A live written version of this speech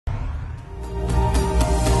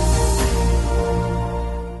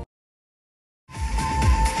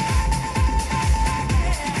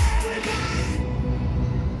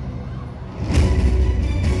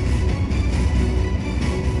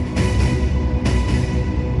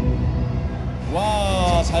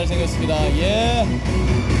잘생겼습니다. 예.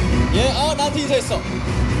 예, 나한테 인사했어.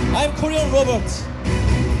 I'm Korean Robert.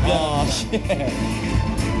 예.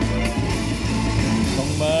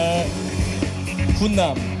 정말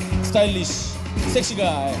군남, 스타일리시,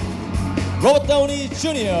 섹시가이 로버트 다우니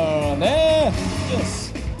주니어. 네.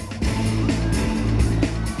 예스.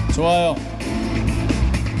 좋아요.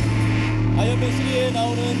 아이언맨 3에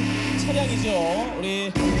나오는 차량이죠.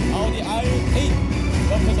 우리 아우디 R8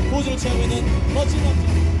 옆에서 포즈를 취하고 있는 멋진 남자.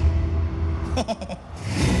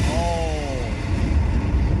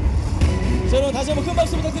 자, 여러분 다시 한번 큰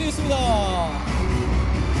박수 부탁드리겠습니다.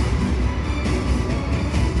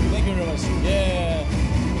 Thank you very much. 예.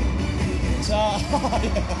 자.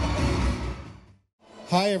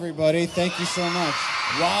 Hi everybody, thank you so much.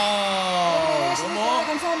 와우.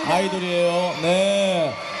 감사합니다. 아이돌이에요.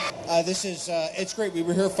 네. It's great. We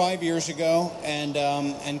were here 5 years ago, and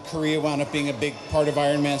Korea wound up being a big part of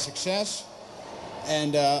Iron Man's success.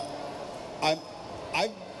 And I've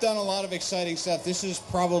done a lot of exciting stuff. This is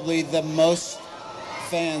probably the most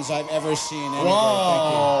fans I've ever seen anywhere.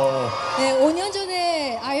 와우. 네, 5년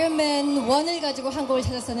전에 아이언맨 1을 가지고 한국을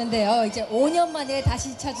찾았었는데요. 이제 5년 만에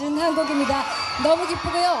다시 찾은 한국입니다. 너무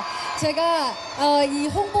기쁘고요. 제가 이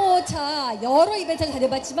홍보차 여러 이벤트를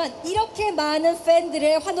다녀봤지만 이렇게 많은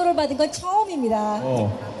팬들의 환호를 받은 건 처음입니다.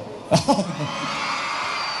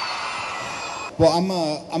 Well,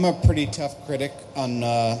 I'm a pretty tough critic on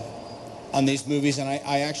these movies, and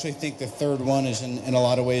I actually think the third one is in a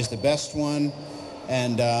lot of ways the best one,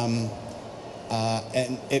 and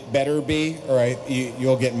it better be, or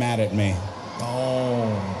you'll get mad at me.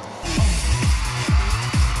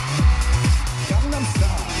 Gangnam Style.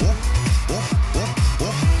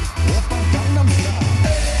 Gangnam Style.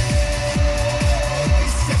 Hey,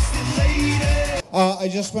 sexy lady. I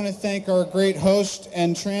just want to thank our great host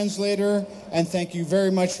and translator, and thank you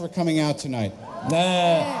very much for coming out tonight.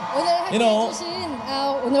 네. 오늘 함께해 주신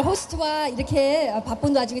오늘 호스트와 이렇게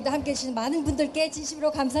바쁜 와중에도 함께해 주신 많은 분들께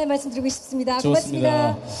진심으로 감사의 말씀드리고 싶습니다.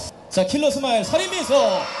 좋습니다. 고맙습니다. 자, 킬러 스마일 살인미소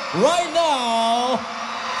right now.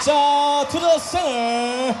 자, to the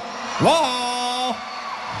center. 와우.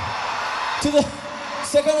 to the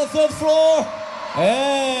second and third floor.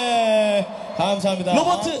 네. 감사합니다.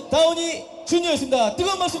 로버트 다우니 주니어였습니다.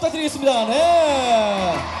 뜨거운 박수 부탁드리겠습니다.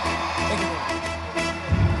 네.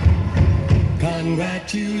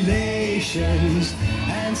 Congratulations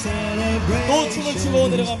and celebrations. 또 춤을 추고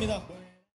내려갑니다.